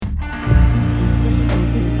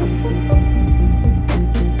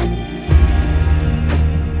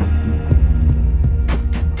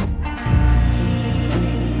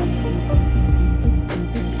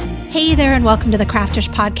there, and welcome to the Craftish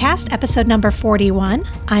Podcast, episode number 41.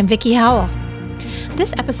 I'm Vicki Howell.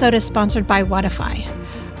 This episode is sponsored by Whatify.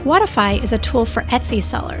 Whatify is a tool for Etsy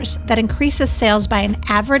sellers that increases sales by an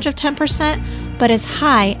average of 10%, but as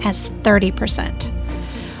high as 30%.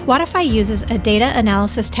 Whatify uses a data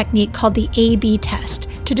analysis technique called the A/B test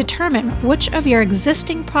to determine which of your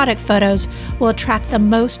existing product photos will attract the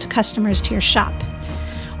most customers to your shop.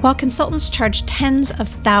 While consultants charge tens of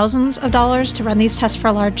thousands of dollars to run these tests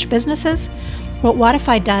for large businesses, what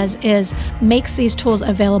Whatify does is makes these tools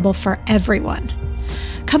available for everyone.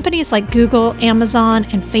 Companies like Google, Amazon,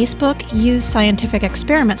 and Facebook use scientific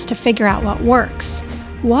experiments to figure out what works.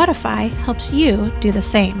 Whatify helps you do the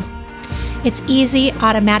same. It's easy,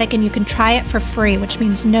 automatic, and you can try it for free, which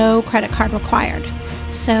means no credit card required.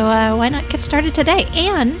 So why not get started today?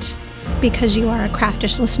 And because you are a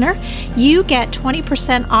Craftish listener, you get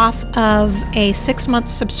 20% off of a 6-month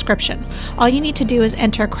subscription. All you need to do is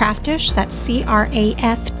enter Craftish, that's CRAFTISH,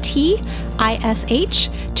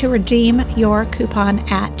 to redeem your coupon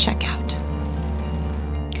at checkout.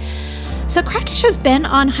 So Craftish has been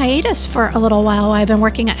on hiatus for a little while. I've been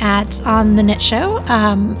working on the Knit Show,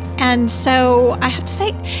 and so I have to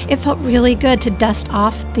say it felt really good to dust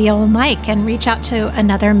off the old mic and reach out to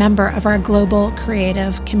another member of our global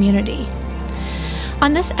creative community.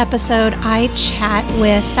 On this episode, I chat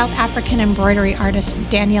with South African embroidery artist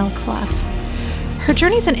Danielle Clough. Her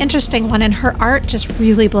journey's an interesting one, and her art just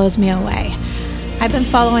really blows me away. I've been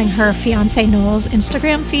following her fiancé Noel's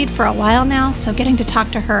Instagram feed for a while now, so getting to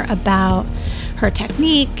talk to her about her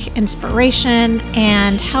technique, inspiration,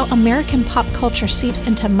 and how American pop culture seeps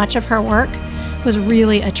into much of her work was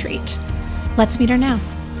really a treat. Let's meet her now.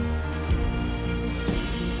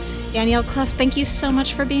 Danielle Clough, thank you so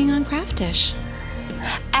much for being on Craftish.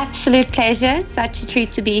 Absolute pleasure. Such a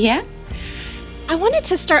treat to be here. I wanted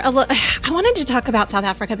to talk about South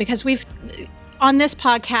Africa because we've on this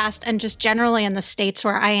podcast and just generally in the States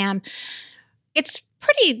where I am, it's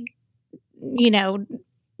pretty,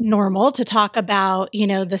 normal to talk about,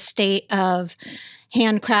 the state of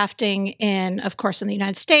handcrafting of course, in the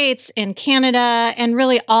United States, in Canada, and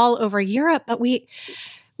really all over Europe. But we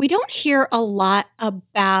don't hear a lot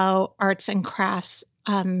about arts and crafts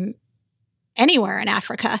anywhere in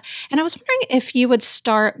Africa. And I was wondering if you would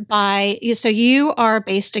start by, so you are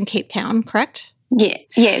based in Cape Town, correct? Yeah.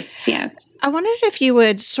 Yes. Yeah. I wondered if you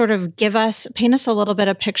would sort of paint us a little bit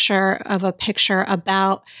of picture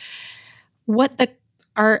about what the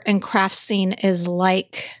art and craft scene is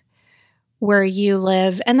like where you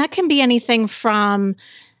live. And that can be anything from,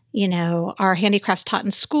 our handicrafts taught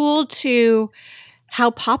in school to how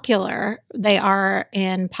popular they are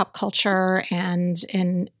in pop culture and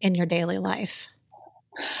in your daily life.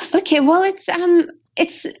 Okay. Well,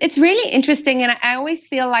 it's really interesting, and I always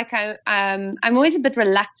feel like I'm always a bit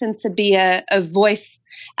reluctant to be a voice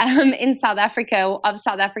in South Africa of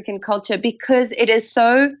South African culture because it is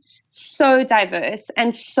so diverse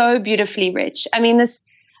and so beautifully rich. I mean,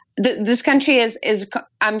 this country is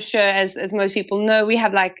I'm sure as most people know, we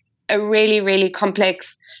have like a really, really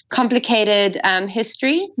complicated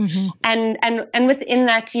history, mm-hmm. and within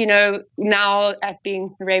that, now at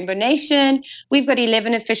being the Rainbow Nation, we've got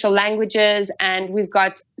 11 official languages, and we've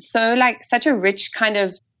got such a rich kind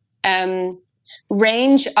of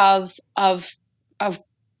range of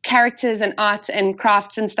characters and art and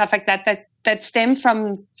crafts and stuff like that stem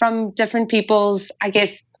from different people's, I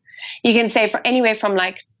guess you can say, for anywhere from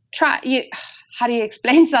how do you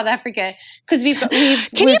explain South Africa? Because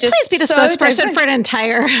Can you please be the spokesperson for an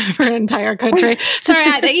entire country? Sorry,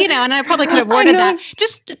 and I probably could have worded that.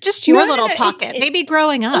 Just your little pocket. Maybe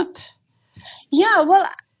growing up. Yeah, well,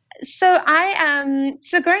 so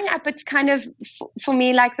growing up, it's kind of for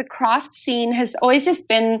me like the craft scene has always just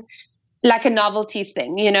been like a novelty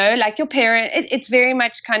thing. Like your parent. It's very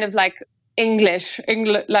much kind of like English,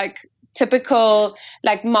 like typical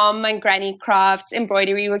like mom and granny crafts.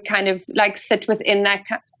 Embroidery would kind of like sit within that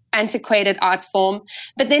antiquated art form.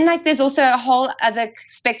 But then like there's also a whole other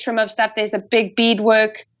spectrum of stuff. There's a big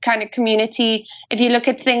beadwork kind of community. If you look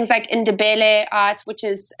at things like Ndebele art, which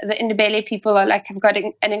is the Ndebele people have got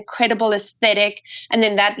an incredible aesthetic, and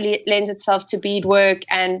then that lends itself to beadwork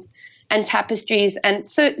and tapestries. And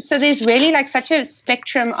so there's really like such a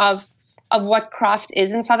spectrum of what craft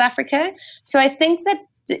is in South Africa. So I think that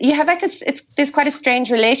you have there's quite a strange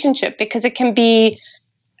relationship because it can be,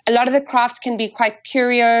 a lot of the crafts can be quite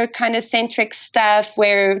curio kind of centric stuff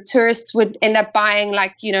where tourists would end up buying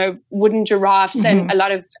wooden giraffes, mm-hmm. and a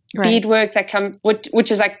lot of beadwork which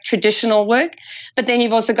is like traditional work. But then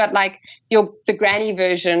you've also got like the granny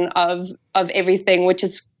version of everything, which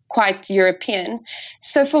is quite European.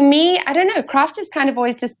 So for me, I don't know, craft has kind of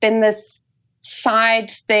always just been this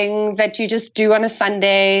side thing that you just do on a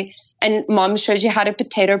Sunday, and mom shows you how to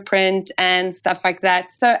potato print and stuff like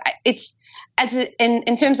that. So it's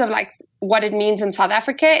in terms of like what it means in South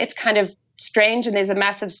Africa, it's kind of strange and there's a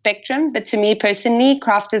massive spectrum. But to me personally,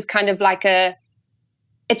 craft is kind of like an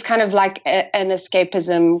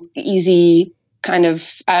escapism, easy kind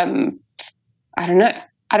of, I don't know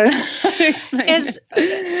how to explain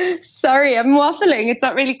Sorry, I'm waffling. It's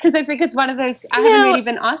not really, because I think it's one of those, I haven't really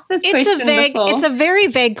been asked this question before. It's a very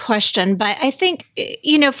vague question, but I think,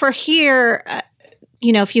 for here,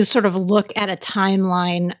 if you sort of look at a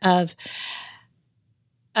timeline of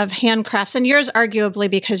handcrafts, and yours arguably,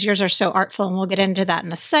 because yours are so artful, and we'll get into that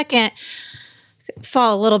in a second,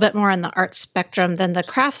 fall a little bit more on the art spectrum than the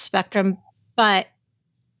craft spectrum, but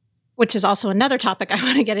which is also another topic I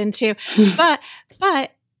want to get into. But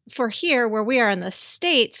for here, where we are in the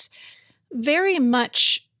States, very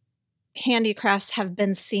much handicrafts have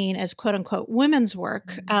been seen as quote unquote women's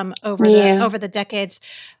work over the decades.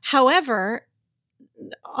 However,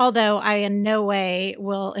 although I in no way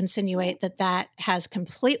will insinuate that has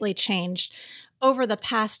completely changed over the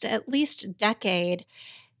past at least decade,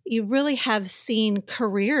 you really have seen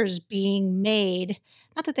careers being made.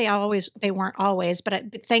 Not that they weren't always,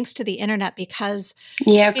 but thanks to the internet, because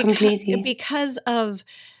of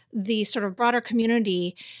the sort of broader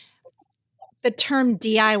community, the term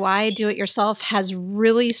DIY, do it yourself, has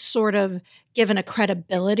really sort of given a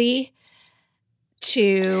credibility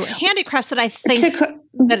to handicrafts that I think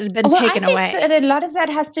that had been taken away. I think that a lot of that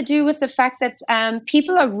has to do with the fact that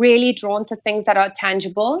people are really drawn to things that are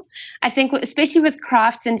tangible. I think, especially with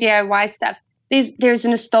crafts and DIY stuff, there's a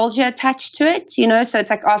nostalgia attached to it, so it's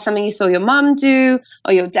like, something you saw your mom do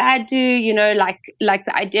or your dad do, like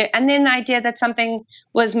the idea, and then the idea that something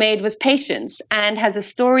was made with patience and has a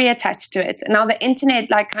story attached to it. And now the internet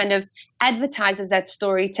kind of advertises that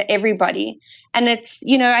story to everybody. And it's,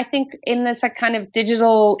 I think in this kind of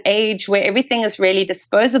digital age where everything is really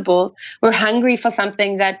disposable, we're hungry for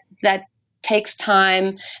something that takes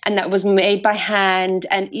time and that was made by hand,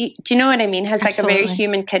 and do you know what I mean, has Absolutely. A very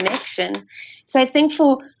human connection. So I think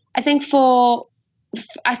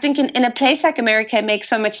in a place like America, it makes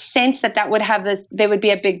so much sense that would have there would be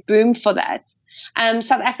a big boom for that.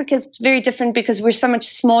 South Africa is very different because we're so much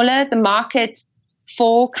smaller. The market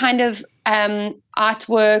for kind of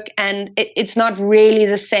artwork, and it's not really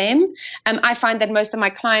the same. I find that most of my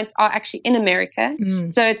clients are actually in America,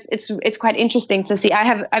 so it's quite interesting to see. I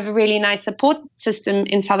have a really nice support system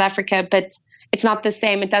in South Africa, but it's not the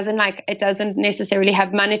same. It doesn't necessarily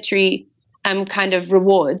have monetary kind of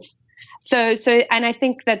rewards. So and I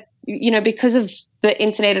think that because of the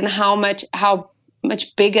internet and how much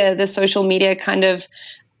bigger the social media kind of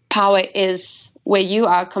power is where you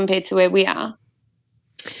are compared to where we are.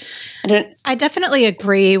 I definitely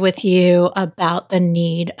agree with you about the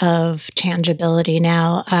need of tangibility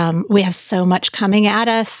now. We have so much coming at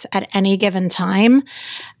us at any given time.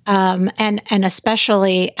 And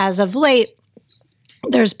especially as of late,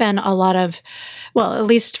 there's been a lot of, well, at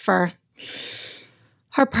least for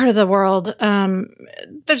our part of the world,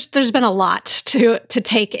 there's been a lot to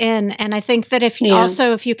take in. And I think that if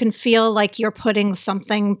you can feel like you're putting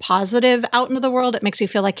something positive out into the world, it makes you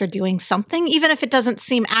feel like you're doing something, even if it doesn't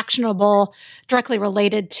seem actionable, directly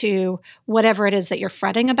related to whatever it is that you're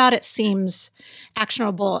fretting about. It seems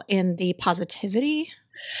actionable in the positivity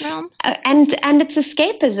realm. And it's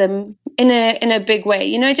escapism in a big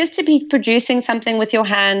way, just to be producing something with your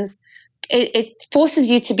hands. It forces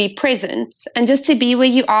you to be present and just to be where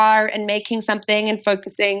you are and making something and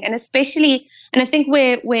focusing. And especially, and I think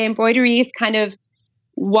where embroidery is kind of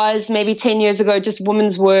was maybe 10 years ago just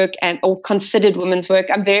women's work or considered women's work.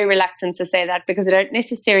 I'm very reluctant to say that because I don't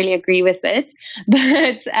necessarily agree with it.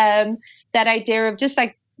 But that idea of just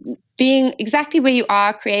being exactly where you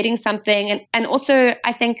are, creating something. And also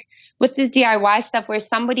I think with the DIY stuff where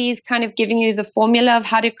somebody is kind of giving you the formula of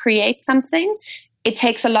how to create something, it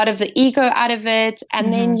takes a lot of the ego out of it.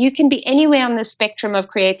 And then you can be anywhere on the spectrum of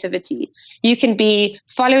creativity. You can be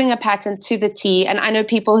following a pattern to the T. And I know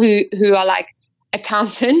people who are like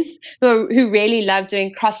accountants who really love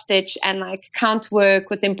doing cross stitch and count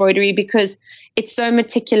work with embroidery because it's so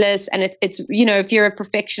meticulous. And it's if you're a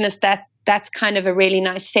perfectionist, that's kind of a really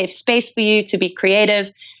nice safe space for you to be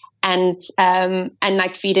creative and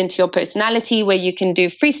feed into your personality where you can do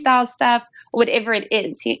freestyle stuff or whatever it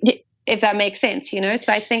is. If that makes sense,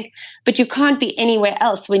 So I think, but you can't be anywhere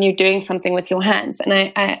else when you're doing something with your hands. And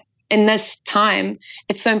I in this time,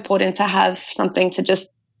 it's so important to have something to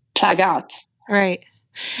just plug out. Right.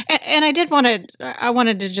 And I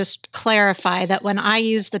wanted to just clarify that when I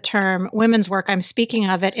use the term women's work, I'm speaking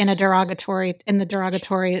of it in the derogatory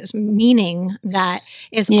meaning that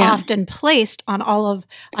is often placed on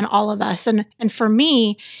all of us. And for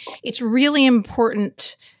me, it's really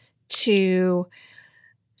important to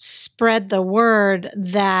spread the word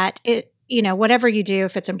that whatever you do,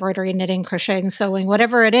 if it's embroidery, knitting, crocheting, sewing,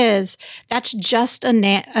 whatever it is, that's just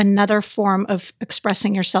another form of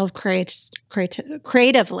expressing yourself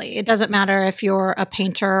creatively. It doesn't matter if you're a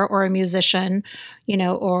painter or a musician,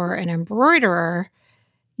 or an embroiderer.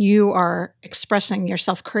 You are expressing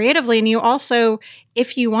yourself creatively. And you also,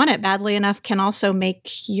 if you want it badly enough, can also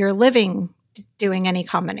make your living doing any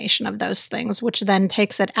combination of those things, which then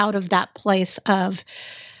takes it out of that place of,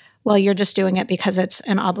 well, you're just doing it because it's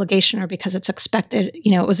an obligation or because it's expected,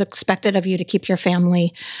 it was expected of you to keep your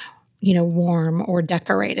family, warm or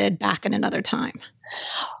decorated back in another time.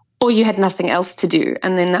 Or you had nothing else to do.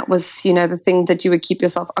 And then that was, the thing that you would keep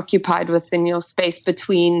yourself occupied with in your space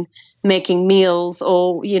between making meals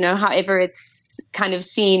or, however it's kind of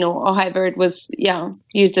seen or however it was,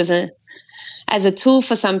 used as a tool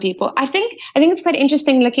for some people. I think it's quite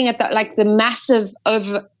interesting looking at the massive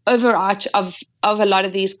overarch of a lot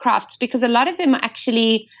of these crafts, because a lot of them are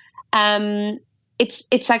actually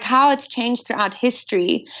it's like how it's changed throughout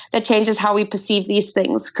history that changes how we perceive these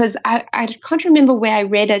things. Because I can't remember where I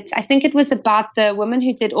read it. I think it was about the woman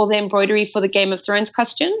who did all the embroidery for the Game of Thrones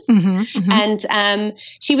costumes. And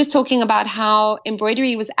she was talking about how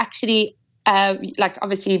embroidery was actually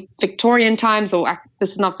obviously Victorian times, or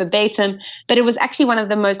this is not verbatim, but it was actually one of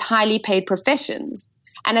the most highly paid professions.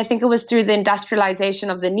 And I think it was through the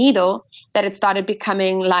industrialization of the needle that it started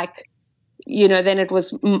becoming then it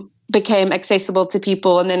became accessible to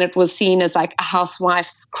people, and then it was seen as like a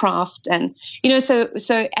housewife's craft. And, and in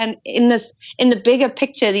the bigger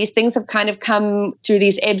picture, these things have kind of come through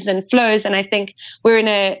these ebbs and flows. And I think we're in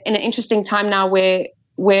an interesting time now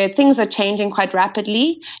where things are changing quite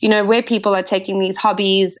rapidly, where people are taking these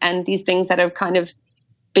hobbies and these things that have kind of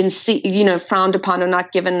been, frowned upon or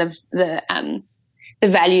not given the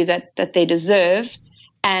value that they deserve,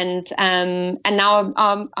 and now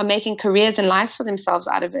are making careers and lives for themselves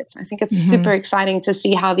out of it. I think it's super exciting to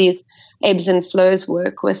see how these ebbs and flows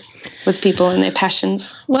work with people and their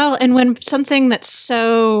passions. Well, and when something that's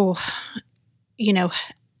so,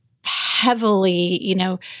 heavily,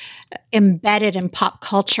 embedded in pop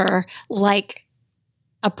culture, like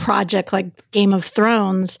a project like Game of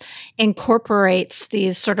Thrones incorporates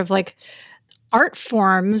these sort of like art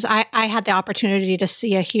forms. I had the opportunity to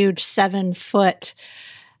see a huge 7-foot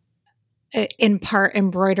in part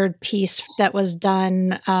embroidered piece that was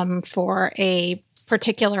done for a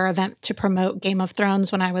particular event to promote Game of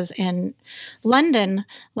Thrones when I was in London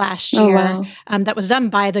last year. Oh, wow. That was done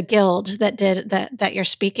by the guild that did that you're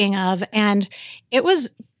speaking of. And it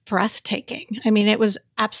was breathtaking. I mean, it was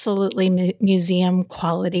absolutely museum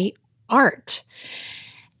quality art.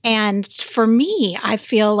 And for me, I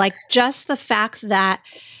feel like just the fact that,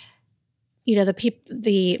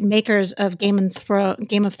 the makers of Game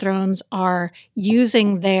of Thrones are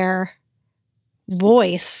using their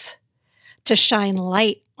voice to shine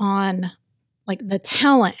light on like the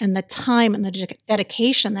talent and the time and the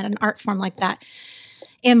dedication that an art form like that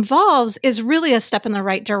involves is really a step in the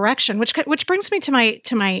right direction, which brings me to my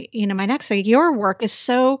my next thing. Your work is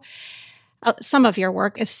some of your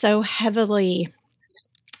work is so heavily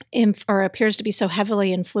or appears to be so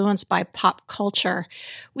heavily influenced by pop culture.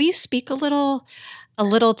 Will you speak a little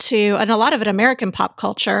to, and a lot of it American pop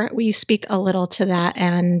culture, will you speak a little to that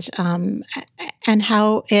and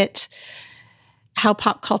how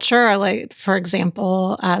pop culture, like, for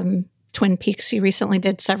example, Twin Peaks, you recently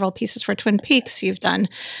did several pieces for Twin Peaks. You've done,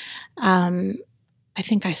 I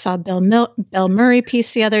think I saw Bill Murray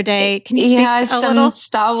piece the other day. Can you speak a little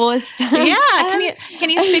Star Wars stuff? Yeah, can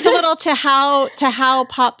you speak a little to how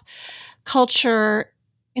pop culture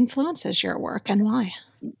influences your work and why?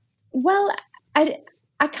 Well, I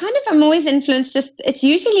kind of am always influenced.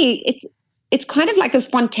 It's kind of like a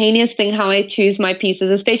spontaneous thing how I choose my pieces,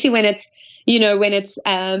 especially when it's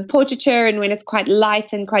portraiture and when it's quite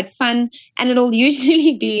light and quite fun. And it'll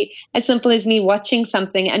usually be as simple as me watching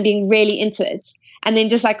something and being really into it. And then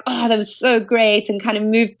just like, oh, that was so great, and kind of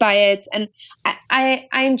moved by it. And I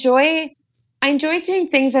enjoy doing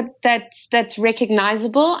things that's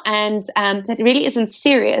recognizable and that really isn't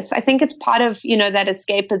serious. I think it's part of, that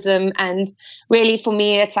escapism. And really for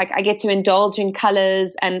me, it's like I get to indulge in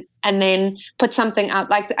colors and and then put something out.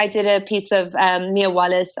 Like I did a piece of Mia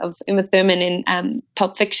Wallace of Uma Thurman in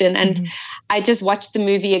Pulp Fiction, and I just watched the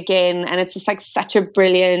movie again, and it's just like such a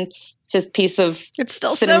brilliant just piece of it's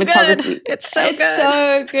still so good. It's so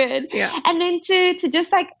good. Yeah. And then to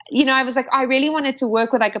just like, you know, I was like, I really wanted to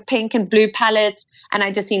work with like a pink and blue palette, and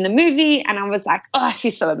I just seen the movie and I was like, oh,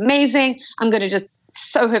 she's so amazing. I'm going to just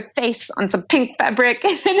sew her face on some pink fabric.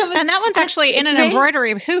 And that one's actually in an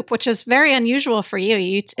embroidery hoop, which is very unusual for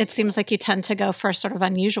you. It seems like you tend to go for sort of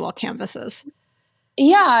unusual canvases.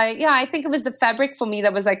 Yeah. I think it was the fabric for me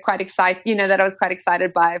that was like quite excited, you know, that I was quite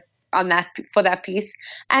excited by for that piece.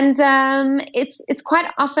 And it's quite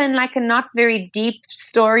often like a not very deep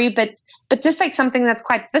story, but just like something that's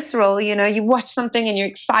quite visceral. You know, you watch something and you're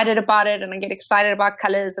excited about it, and I get excited about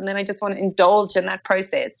colors, and then I just want to indulge in that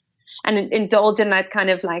process and indulge in that kind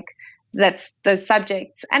of like that's those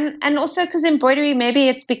subjects. And also because embroidery, maybe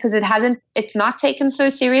it's because it's not taken so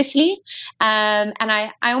seriously, and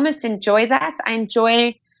I almost enjoy that. I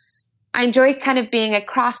enjoy kind of being a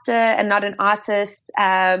crafter and not an artist.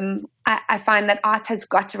 I find that art has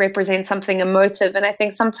got to represent something emotive, and I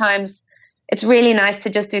think sometimes it's really nice to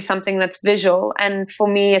just do something that's visual. And for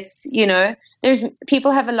me, it's, you know,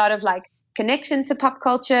 people have a lot of like connection to pop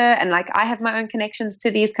culture, and like I have my own connections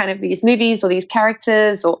to these movies or these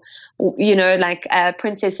characters, or you know, like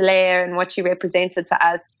Princess Leia and what she represented to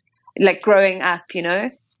us like growing up, you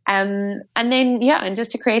know. And then and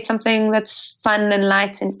just to create something that's fun and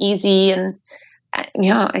light and easy, and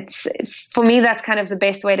it's for me, that's kind of the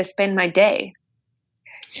best way to spend my day.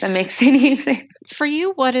 If that makes any sense. For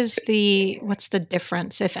you, what's the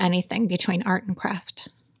difference, if anything, between art and craft?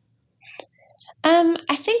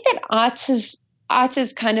 I think that art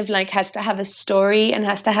is kind of like has to have a story and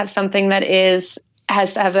has to have something that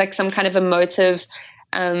has to have like some kind of emotive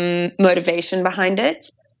motivation behind it.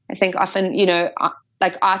 I think often, you know,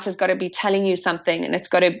 like art has got to be telling you something, and it's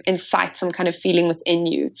got to incite some kind of feeling within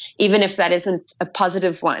you, even if that isn't a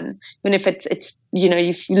positive one. Even if it's you know,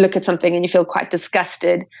 you look at something and you feel quite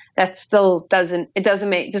disgusted, that still doesn't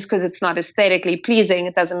make, just because it's not aesthetically pleasing,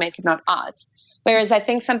 it doesn't make it not art. Whereas I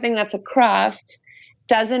think something that's a craft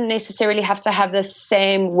doesn't necessarily have to have the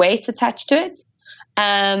same weight attached to it.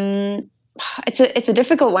 It's a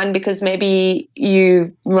difficult one, because maybe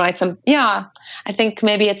you write I think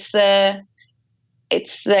maybe it's the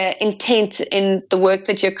intent in the work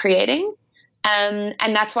that you're creating.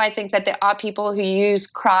 And that's why I think that there are people who use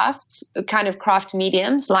craft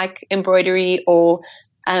mediums like embroidery or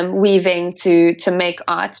weaving to make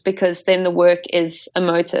art, because then the work is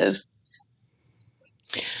emotive.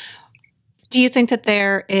 Do you think that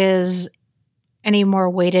there is any more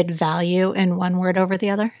weighted value in one word over the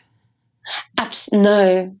other?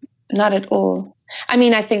 No, not at all. I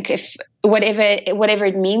mean, I think if whatever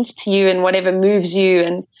it means to you and whatever moves you,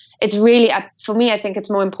 and it's really for me, I think it's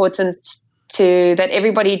more important that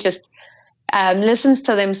everybody just listens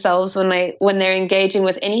to themselves when they're engaging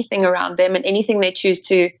with anything around them and anything they choose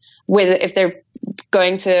to, whether if they're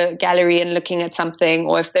going to a gallery and looking at something,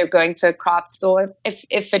 or if they're going to a craft store, if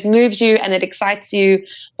it moves you and it excites you,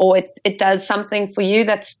 or it does something for you,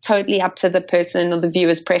 that's totally up to the person or the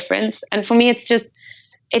viewer's preference. And for me, it's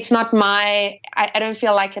not I don't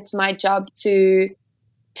feel like it's my job to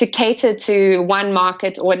cater to one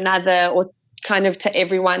market or another, or kind of to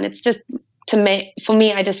everyone. It's just for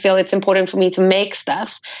me, I just feel it's important for me to make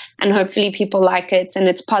stuff, and hopefully people like it, and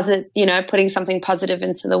it's positive, you know, putting something positive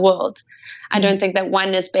into the world. I don't think that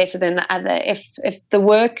one is better than the other. If the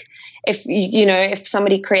work, if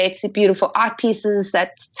somebody creates beautiful art pieces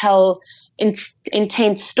that tell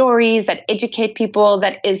intense stories, that educate people,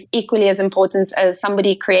 that is equally as important as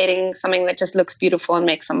somebody creating something that just looks beautiful and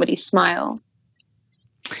makes somebody smile.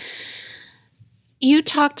 You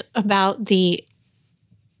talked about the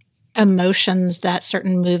emotions that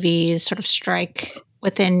certain movies sort of strike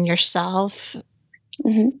within yourself.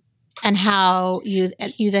 Mm-hmm. And how you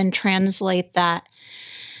then translate that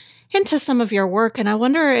into some of your work. And I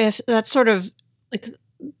wonder if that's sort of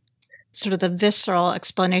the visceral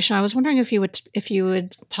explanation. I was wondering if you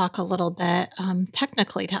would talk a little bit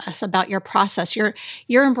technically to us about your process. Your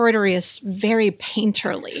embroidery is very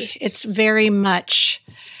painterly. It's very much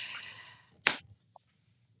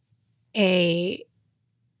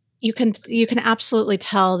you can absolutely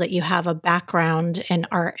tell that you have a background in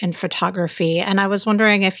art and photography. And I was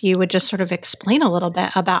wondering if you would just sort of explain a little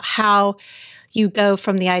bit about how you go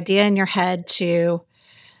from the idea in your head to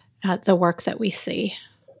the work that we see.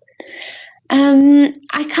 I've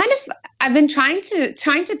been trying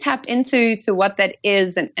to tap into what that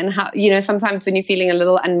is, and how, you know, sometimes when you're feeling a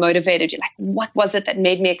little unmotivated, you're like, what was it that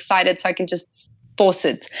made me excited so I can just force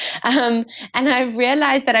it. And I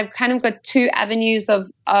realized that I've kind of got two avenues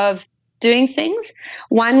of doing things.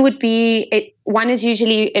 One is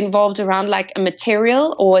usually involved around like a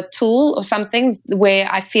material or a tool or something where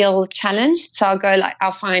I feel challenged. So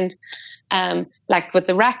I'll find like with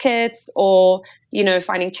the rackets, or,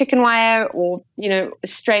 finding chicken wire, or,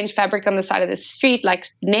 strange fabric on the side of the street, like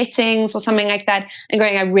nettings or something like that, and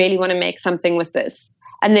going, I really want to make something with this.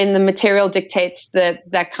 And then the material dictates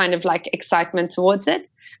that kind of like excitement towards it.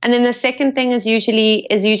 And then the second thing is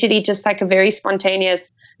usually just like a very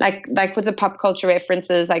spontaneous, like with the pop culture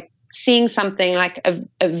references, like seeing something like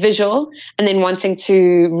a visual and then wanting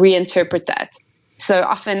to reinterpret that. So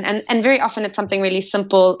often, and very often it's something really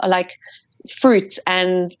simple, like fruit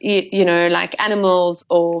and, like animals,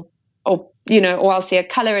 or I'll see a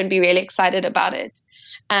color and be really excited about it.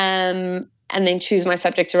 And then choose my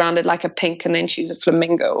subject around it, like a pink, and then choose a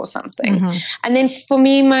flamingo or something. Mm-hmm. And then for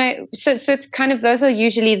me, so it's kind of, those are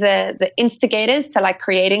usually the instigators to like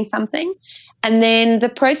creating something. And then the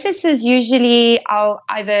process is usually I'll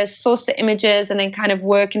either source the images and then kind of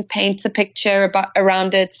work and paint a picture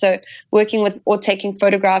around it. So working with or taking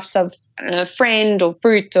photographs of a friend or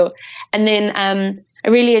fruit, and then I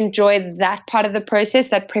really enjoy that part of the process,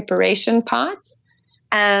 that preparation part.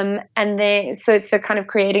 And then so kind of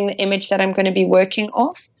creating the image that I'm going to be working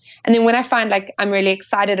off. And then when I find like I'm really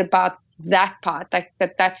excited about that part, like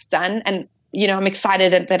that's done, and I'm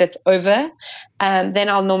excited that it's over, then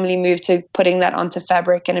I'll normally move to putting that onto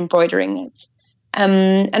fabric and embroidering it.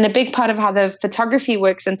 And a big part of how the photography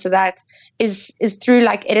works into that is through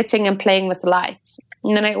like editing and playing with lights.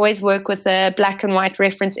 And then I always work with the black and white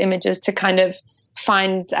reference images to kind of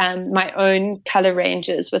find my own color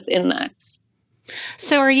ranges within that.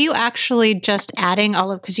 So are you actually just adding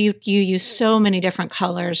because you use so many different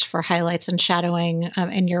colors for highlights and shadowing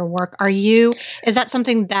in your work. Is that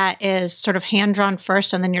something that is sort of hand-drawn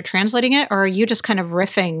first and then you're translating it, or are you just kind of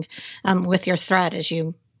riffing with your thread as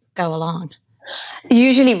you go along?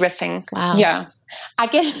 Usually riffing. Wow. Yeah. I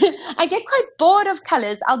get quite bored of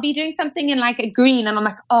colors. I'll be doing something in like a green and I'm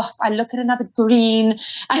like, I look at another green.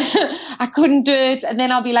 I couldn't do it. And then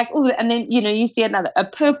I'll be like, oh, and then, you see a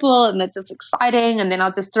purple, and that's just exciting. And then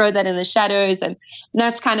I'll just throw that in the shadows. And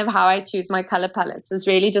that's kind of how I choose my color palettes, is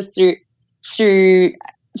really just through,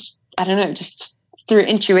 I don't know, just through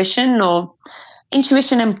intuition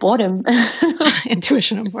and boredom.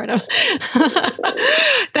 Intuition and boredom.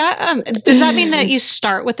 Does that mean that you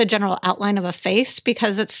start with the general outline of a face?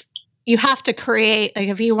 Because you have to create, like,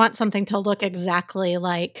 if you want something to look exactly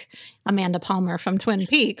like Amanda Palmer from Twin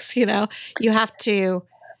Peaks, you have to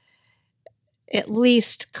at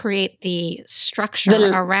least create the structure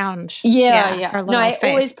around. Yeah. No, I face.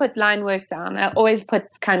 always put line work down. I always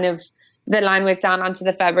put kind of the line work down onto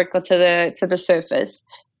the fabric or to the surface.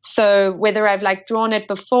 So whether I've like drawn it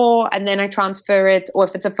before and then I transfer it, or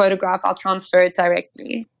if it's a photograph, I'll transfer it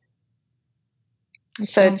directly.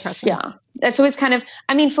 So that's always kind of,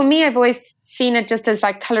 for me, I've always seen it just as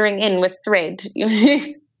like coloring in with thread.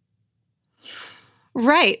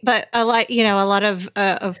 Right. But a lot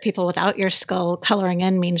of people without your skill, coloring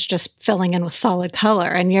in means just filling in with solid color.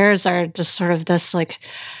 And yours are just sort of this like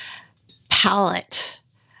palette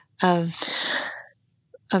of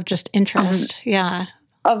just interest. Yeah.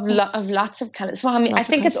 Of lots of colors. Well, I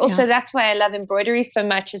think it's also, that's why I love embroidery so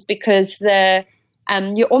much, is because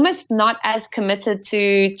you're almost not as committed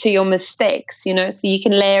to your mistakes, so you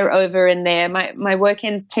can layer over in there. My work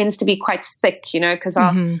tends to be quite thick, because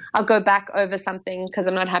I'll go back over something because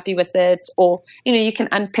I'm not happy with it, or, you can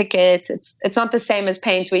unpick it. It's not the same as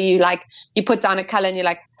paint where you put down a color and you're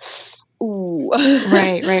like, ooh.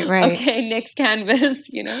 Right. Okay, next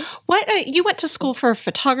canvas, What, you went to school for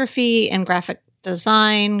photography and graphic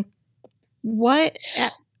design, what,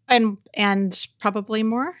 and probably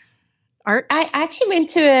more art? I actually went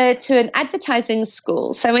to an advertising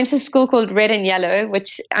school. So I went to a school called Red and Yellow,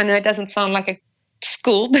 which I know it doesn't sound like a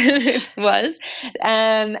school, but it was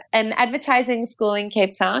an advertising school in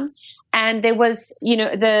Cape Town. And there was,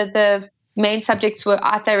 the main subjects were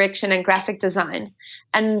art direction and graphic design.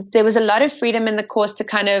 And there was a lot of freedom in the course to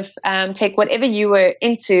kind of take whatever you were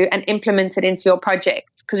into and implement it into your project,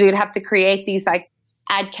 because we would have to create these like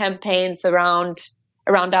ad campaigns around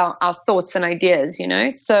our thoughts and ideas,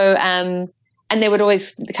 So, and they would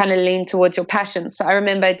always kind of lean towards your passion. So I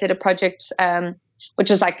remember I did a project which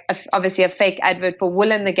was like obviously a fake advert for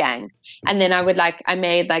Wool and the Gang. And then I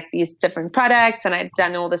made like these different products, and I'd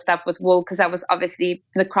done all the stuff with wool because that was obviously,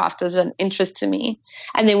 the craft was an interest to me.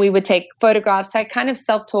 And then we would take photographs. So I kind of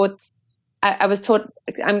self-taught. I was taught,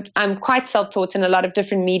 I'm quite self-taught in a lot of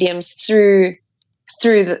different mediums through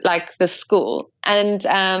through the school. And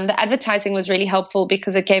the advertising was really helpful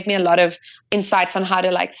because it gave me a lot of insights on how to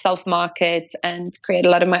like self-market and create a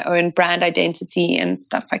lot of my own brand identity and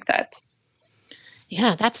stuff like that.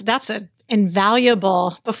 Yeah, that's a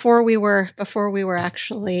invaluable. Before we were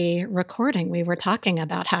actually recording, we were talking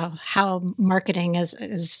about how marketing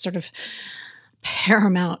is sort of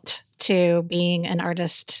paramount to being an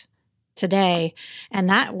artist today. And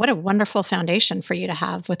what a wonderful foundation for you to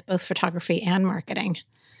have with both photography and marketing.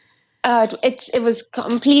 It was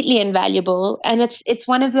completely invaluable. And it's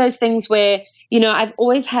one of those things where, I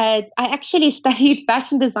actually studied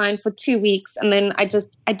fashion design for 2 weeks, and then I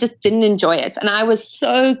just didn't enjoy it. And I was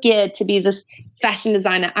so geared to be this fashion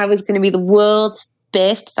designer. I was going to be the world's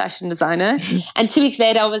best fashion designer. And 2 weeks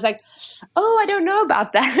later, I was like, oh, I don't know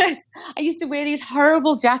about that. I used to wear these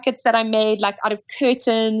horrible jackets that I made like out of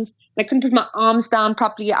curtains. I couldn't put my arms down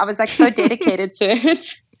properly. I was like so dedicated to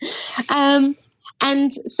it.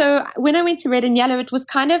 And so when I went to Red and Yellow, it was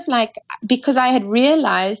kind of like, because I had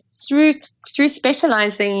realized through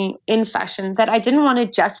specializing in fashion that I didn't want to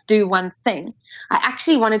just do one thing. I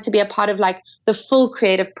actually wanted to be a part of like the full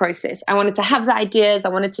creative process. I wanted to have the ideas. I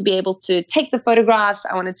wanted to be able to take the photographs.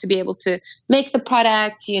 I wanted to be able to make the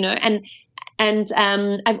product, and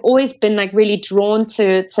I've always been like really drawn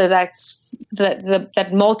to that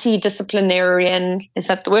multidisciplinarian, is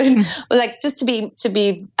that the word? Or like just to be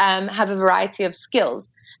have a variety of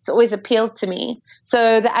skills. It's always appealed to me.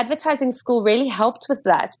 So the advertising school really helped with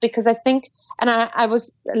that, because I think, and I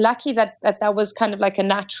was lucky that was kind of like a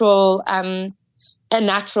natural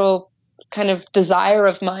kind of desire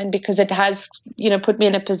of mine, because it has, put me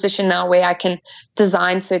in a position now where I can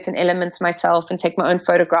design certain elements myself and take my own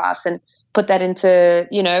photographs and put that into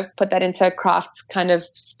a craft kind of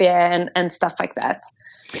sphere and stuff like that.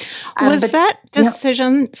 Was that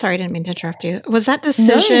decision, sorry, I didn't mean to interrupt you. Was that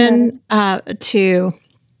decision to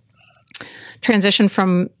transition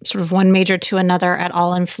from sort of one major to another at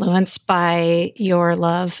all influenced by your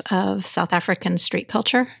love of South African street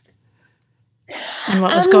culture and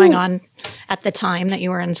what was going on at the time that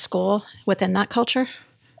you were in school within that culture?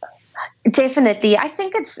 Definitely. I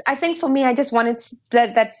think for me, I just wanted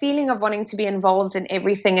that feeling of wanting to be involved in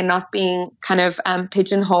everything and not being kind of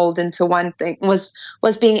pigeonholed into one thing was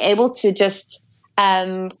being able to just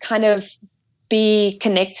kind of be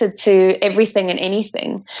connected to everything and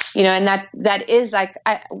anything, and that is like,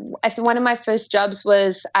 I think one of my first jobs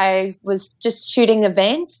was I was just shooting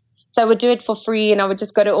events. So I would do it for free, and I would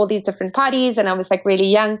just go to all these different parties, and I was like really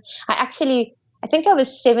young. I think I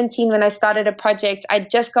was 17 when I started a project. I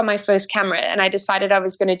just got my first camera, and I decided I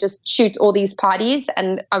was going to just shoot all these parties,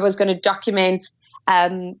 and I was going to document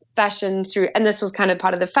fashion through, and this was kind of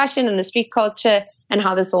part of the fashion and the street culture and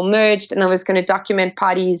how this all merged. And I was going to document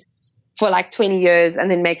parties for like 20 years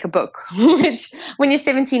and then make a book, which when you're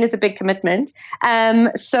 17 is a big commitment.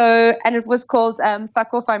 And it was called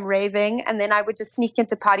Fuck Off, I'm Raving. And then I would just sneak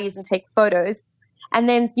into parties and take photos. And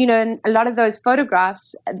then, in a lot of those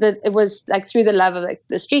photographs, it was like through the love of like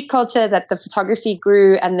the street culture that the photography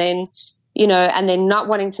grew. And then, and then not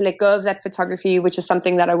wanting to let go of that photography, which is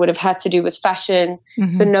something that I would have had to do with fashion.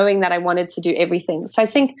 Mm-hmm. So knowing that I wanted to do everything. So I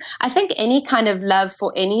think any kind of love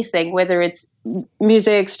for anything, whether it's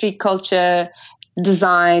music, street culture,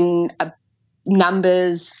 design,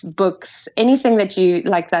 numbers, books, anything that you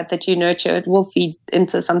like that you nurture, it will feed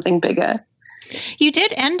into something bigger. You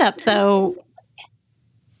did end up, though,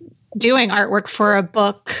 doing artwork for a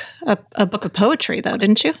book of poetry, though,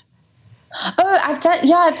 didn't you? Oh, I've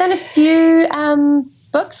done a few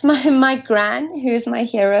books. My gran, who's my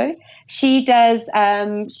hero, she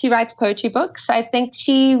writes poetry books. So I think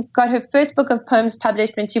she got her first book of poems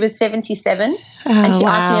published when she was 77. And she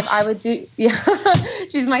asked me if I would do,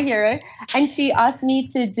 she's my hero. And she asked me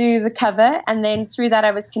to do the cover. And then through that,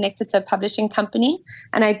 I was connected to a publishing company.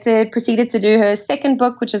 And I proceeded to do her second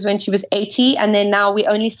book, which was when she was 80. And then now we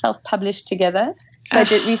only self-published together. So I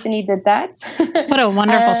recently did that. What a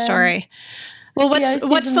wonderful story. Well,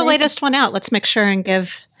 what's the latest one out? Let's make sure and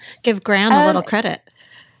give Gran a little credit.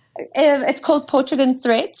 It's called Portrait and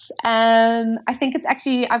Threads. I think it's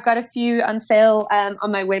actually, I've got a few on sale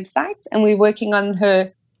on my website, and we're working on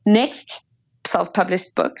her next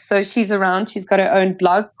self-published book. So she's around. She's got her own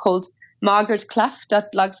blog called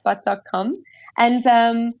margaretclough.blogspot.com. And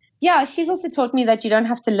she's also taught me that you don't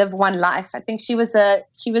have to live one life. I think she was a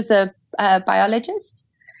biologist,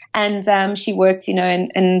 and she worked,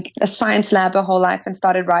 in a science lab her whole life and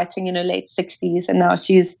started writing in her late 60s. And now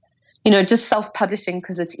she's, just self-publishing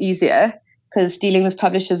because it's easier, because dealing with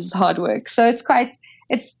publishers is hard work. So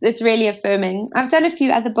it's really affirming. I've done a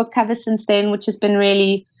few other book covers since then, which has been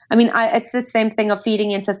really it's the same thing of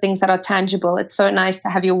feeding into things that are tangible. It's so nice to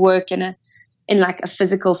have your work in like a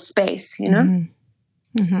physical space, you know?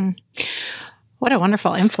 Mm-hmm. Mm-hmm. What a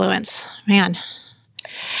wonderful influence, man.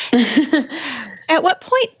 At what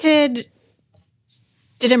point did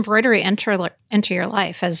embroidery enter your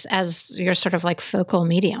life as your sort of like focal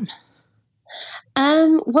medium?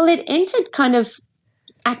 Well, it entered kind of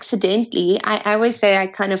accidentally. I always say I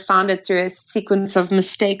kind of found it through a sequence of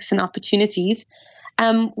mistakes and opportunities.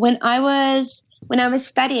 When I was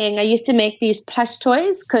studying, I used to make these plush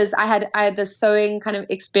toys because I had the sewing kind of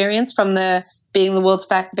experience from being the world's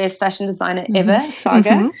best fashion designer ever, Saga.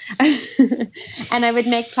 Mm-hmm. And I would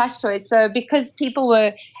make plush toys. So because people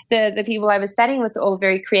were, the people I was studying with were all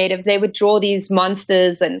very creative, they would draw these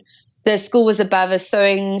monsters, and the school was above a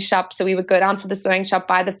sewing shop. So we would go down to the sewing shop,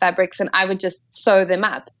 buy the fabrics, and I would just sew them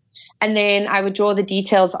up. And then I would draw the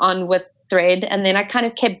details on with thread. And then I kind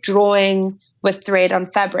of kept drawing with thread on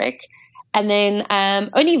fabric. And then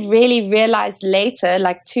only really realized later,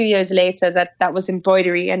 like 2 years later, that was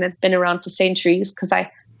embroidery and had been around for centuries, because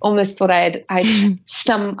I almost thought I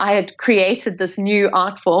had created this new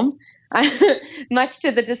art form. Much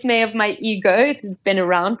to the dismay of my ego, it had been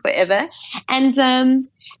around forever. And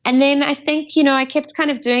then I think, I kept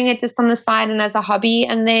kind of doing it just on the side and as a hobby.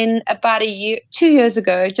 And then about 2 years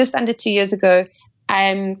ago, just under 2 years ago,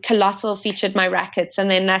 Colossal featured my rackets, and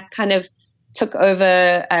then that kind of took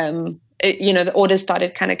over. The orders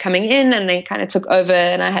started kind of coming in, and they kind of took over,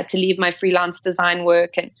 and I had to leave my freelance design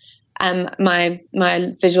work and my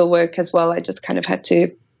visual work as well. I just kind of had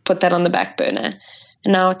to put that on the back burner,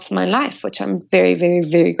 and now it's my life, which I'm very, very,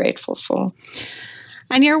 very grateful for.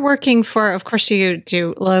 And you're working for, of course, you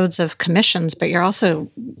do loads of commissions, but you're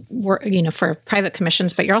also, for private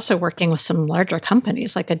commissions, but you're also working with some larger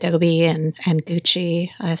companies like Adobe and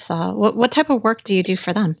Gucci. I saw. What type of work do you do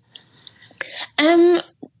for them?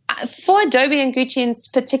 For Adobe and Gucci in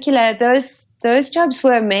particular, those jobs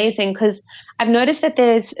were amazing, because I've noticed that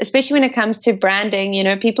there's, especially when it comes to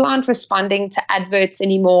branding, people aren't responding to adverts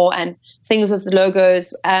anymore and things with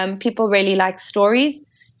logos. People really like stories.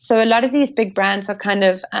 So a lot of these big brands are kind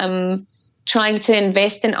of trying to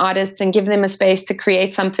invest in artists and give them a space to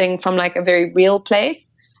create something from like a very real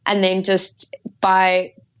place. And then just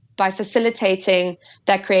by facilitating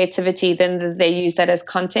that creativity, then they use that as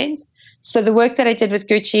content. So the work that I did with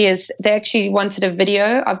Gucci is they actually wanted a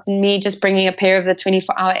video of me just bringing a pair of the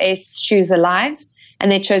 24-hour Ace shoes alive,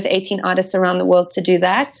 and they chose 18 artists around the world to do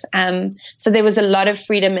that. So there was a lot of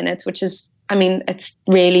freedom in it, which is, it's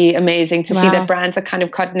really amazing to see that brands are kind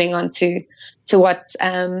of cottoning on to what,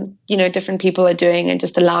 different people are doing and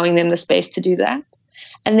just allowing them the space to do that.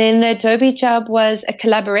 And then the Adobe job was a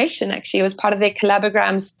collaboration, actually. It was part of their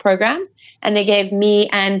Collabograms program, and they gave me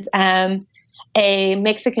and a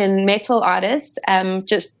Mexican metal artist,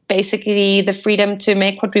 just basically the freedom to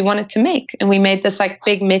make what we wanted to make. And we made this like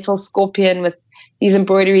big metal scorpion with these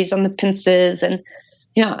embroideries on the pincers. And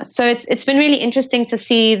so it's been really interesting to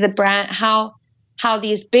see the brand, how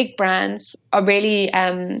these big brands are really,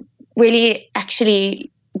 really actually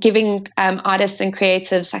giving artists and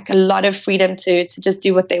creatives like a lot of freedom to just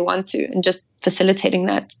do what they want to, and just facilitating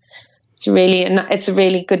that. It's a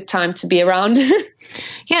really good time to be around.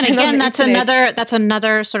 Yeah, and again, that's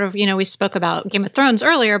another sort of, we spoke about Game of Thrones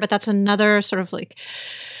earlier, but that's another sort of like,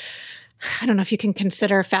 I don't know if you can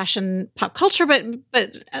consider fashion pop culture, but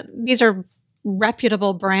these are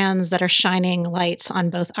reputable brands that are shining lights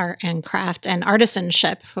on both art and craft and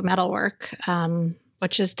artisanship for metalwork,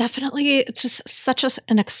 which is definitely just such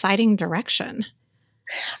an exciting direction.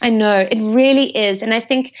 I know, it really is. And I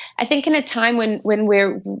think in a time when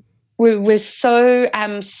we're so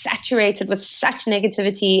saturated with such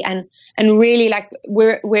negativity and really like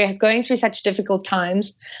we're going through such difficult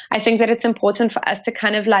times, I think that it's important for us to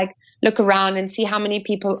kind of like look around and see how many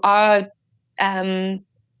people are and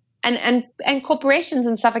corporations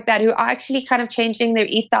and stuff like that who are actually kind of changing their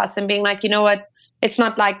ethos and being like, you know what, it's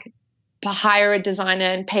not like hire a designer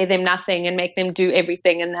and pay them nothing and make them do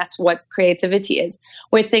everything, and that's what creativity is.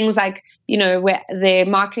 Where things like, where their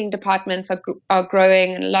marketing departments are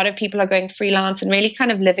growing, and a lot of people are going freelance and really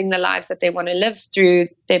kind of living the lives that they want to live through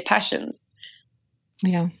their passions.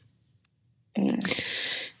 Yeah.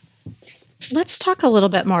 Let's talk a little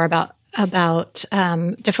bit more about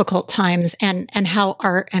difficult times and how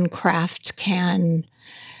art and craft can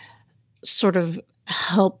sort of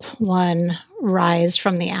help one rise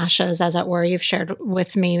from the ashes, as it were. You've shared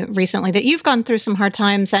with me recently that you've gone through some hard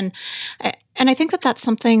times, and I think that that's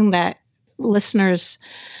something that listeners,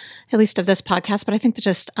 at least of this podcast, but I think that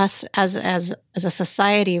just us as a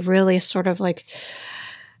society really sort of like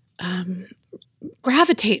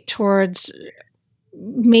gravitate towards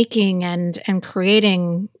making and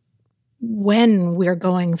creating when we're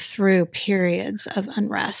going through periods of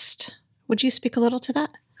unrest. Would you speak a little to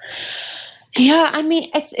that? Yeah, I mean,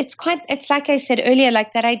 it's like I said earlier,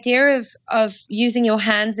 like that idea of using your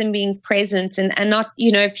hands and being present and not,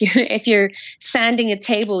 if you're sanding a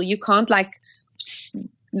table, you can't like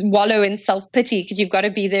wallow in self-pity, because you've got to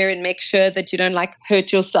be there and make sure that you don't like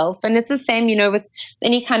hurt yourself. And it's the same, with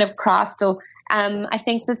any kind of craft, or I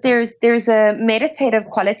think that there's a meditative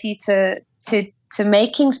quality to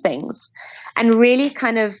making things, and really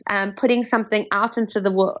kind of putting something out into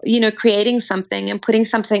the world, creating something and putting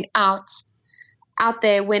something out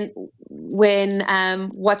there when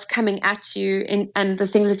what's coming at you and the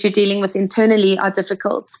things that you're dealing with internally are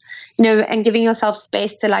difficult, and giving yourself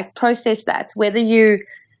space to like process that, whether you,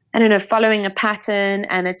 I don't know, following a pattern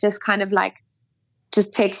and it just kind of like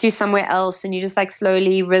just takes you somewhere else, and you just like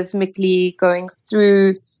slowly, rhythmically going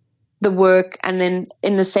through the work, and then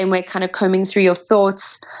in the same way kind of combing through your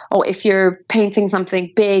thoughts, or if you're painting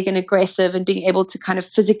something big and aggressive and being able to kind of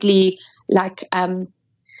physically like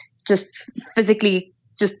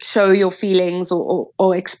just show your feelings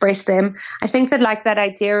or express them. I think that like that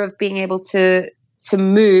idea of being able to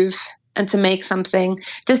move and to make something,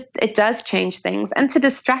 it does change things, and to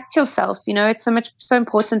distract yourself. It's so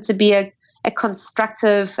important to be a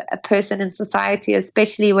constructive person in society,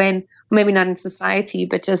 especially when, maybe not in society,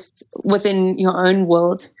 but just within your own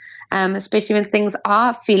world, especially when things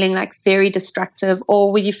are feeling like very destructive,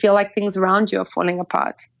 or when you feel like things around you are falling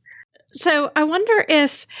apart. So I wonder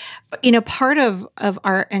if, part of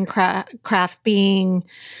art and craft being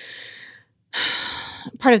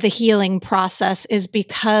part of the healing process is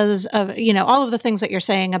because of, all of the things that you're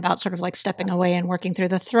saying about sort of like stepping away and working through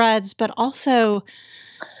the threads, but also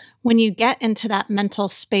when you get into that mental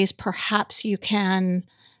space, perhaps you can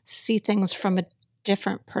see things from a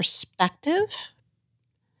different perspective.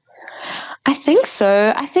 I think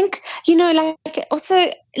so. I think, like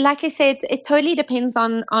also, like I said, it totally depends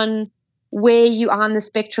on where you are on the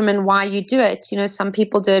spectrum and why you do it. Some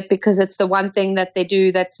people do it because it's the one thing that they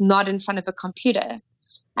do that's not in front of a computer.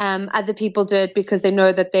 Other people do it because they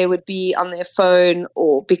know that they would be on their phone,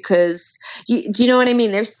 or because, do you know what I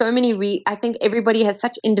mean? There's so many, I think everybody has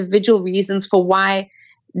such individual reasons for why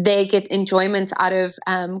they get enjoyment out of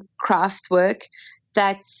craft work,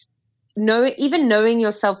 that even knowing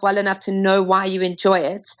yourself well enough to know why you enjoy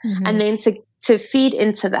it, mm-hmm. and then to feed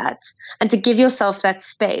into that and to give yourself that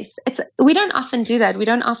space. We don't often do that. We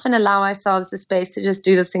don't often allow ourselves the space to just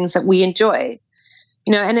do the things that we enjoy.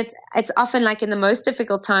 And it's often like in the most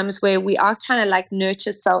difficult times where we are trying to like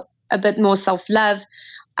nurture a bit more self-love,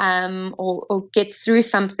 or get through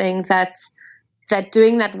something, that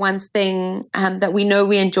doing that one thing that we know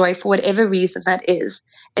we enjoy for whatever reason that is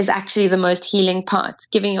actually the most healing part,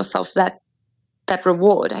 giving yourself that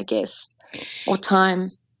reward, I guess, or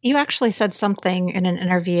time. You actually said something in an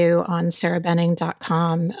interview on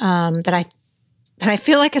sarahbenning.com that I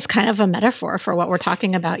feel like is kind of a metaphor for what we're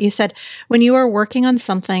talking about. You said, when you are working on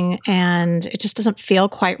something and it just doesn't feel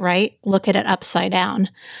quite right, look at it upside down.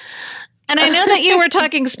 And I know that you were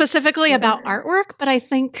talking specifically about artwork, but I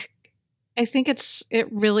think it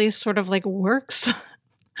really sort of like works on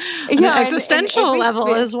an existential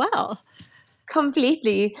level as well.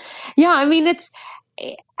 Completely. Yeah, I mean, it's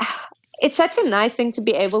such a nice thing to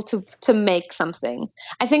be able to make something.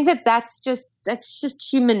 I think that's just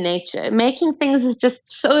human nature. Making things is just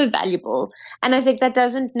so valuable. And I think that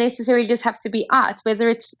doesn't necessarily just have to be art, whether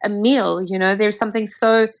it's a meal, there's something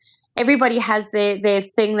so, everybody has their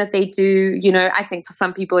thing that they do. I think for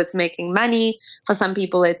some people it's making money. For some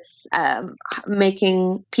people it's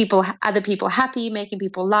making other people happy, making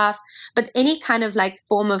people laugh. But any kind of like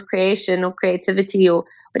form of creation or creativity or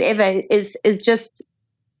whatever is just,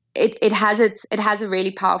 it has a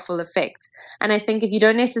really powerful effect. And I think if you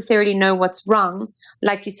don't necessarily know what's wrong,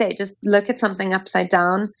 like you say, just look at something upside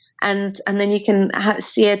down, and then you can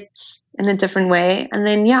see it in a different way, and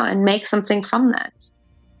then and make something from that.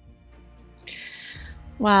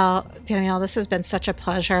 Well, Danielle, this has been such a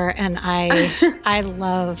pleasure, and I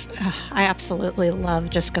absolutely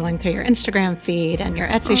love just going through your Instagram feed and your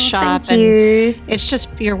Etsy shop. Thank you. And it's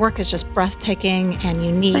just, your work is just breathtaking and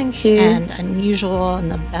unique and unusual in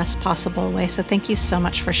the best possible way. So thank you so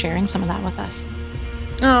much for sharing some of that with us.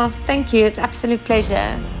 Oh, thank you. It's an absolute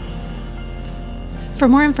pleasure. For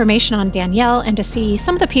more information on Danielle and to see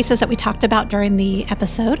some of the pieces that we talked about during the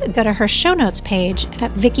episode, go to her show notes page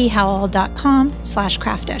at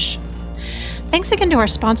vickihowell.com/craftish. Thanks again to our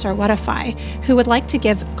sponsor, Whatify, who would like to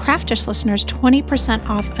give Craftish listeners 20%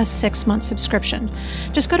 off a 6-month subscription.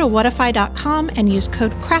 Just go to whatify.com and use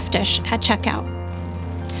code CRAFTISH at checkout.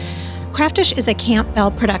 Craftish is a Camp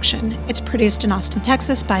Bell production. It's produced in Austin,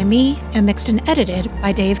 Texas by me and mixed and edited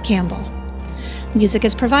by Dave Campbell. Music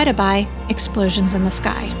is provided by Explosions in the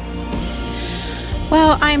Sky.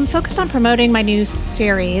 Well, I'm focused on promoting my new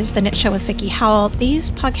series, The Knit Show with Vicki Howell. These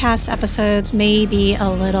podcast episodes may be a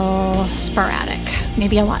little sporadic,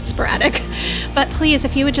 maybe a lot sporadic. But please,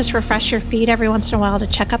 if you would just refresh your feed every once in a while to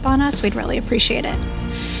check up on us, we'd really appreciate it.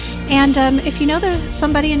 And if you know there's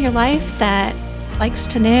somebody in your life that likes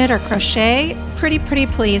to knit or crochet, pretty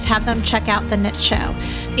please have them check out The Knit Show.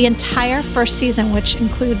 The entire first season, which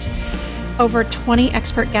includes over 20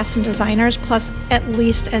 expert guests and designers, plus at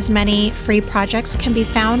least as many free projects, can be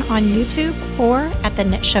found on YouTube or at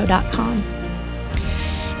thenitshow.com.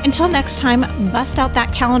 Until next time, bust out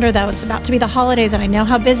that calendar though. It's about to be the holidays and I know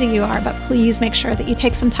how busy you are, but please make sure that you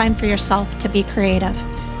take some time for yourself to be creative.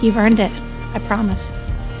 You've earned it, I promise.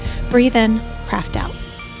 Breathe in, craft out.